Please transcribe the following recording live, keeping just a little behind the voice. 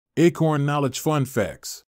Acorn Knowledge Fun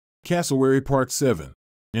Facts. Cassowary Part 7.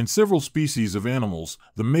 In several species of animals,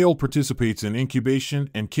 the male participates in incubation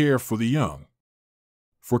and care for the young.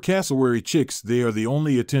 For cassowary chicks, they are the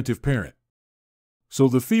only attentive parent. So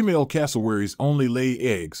the female cassowaries only lay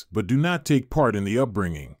eggs but do not take part in the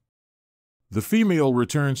upbringing. The female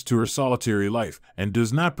returns to her solitary life and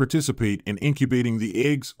does not participate in incubating the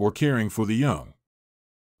eggs or caring for the young.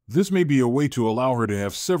 This may be a way to allow her to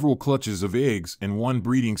have several clutches of eggs in one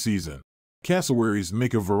breeding season. Cassowaries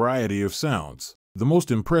make a variety of sounds. The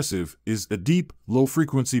most impressive is a deep,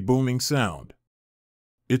 low-frequency booming sound.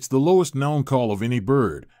 It's the lowest known call of any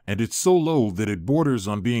bird, and it's so low that it borders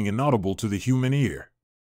on being inaudible to the human ear.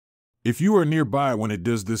 If you are nearby when it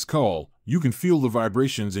does this call, you can feel the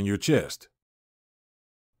vibrations in your chest.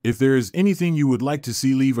 If there is anything you would like to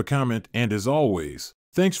see, leave a comment, and as always,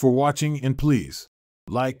 thanks for watching, and please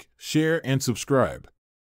like, share, and subscribe.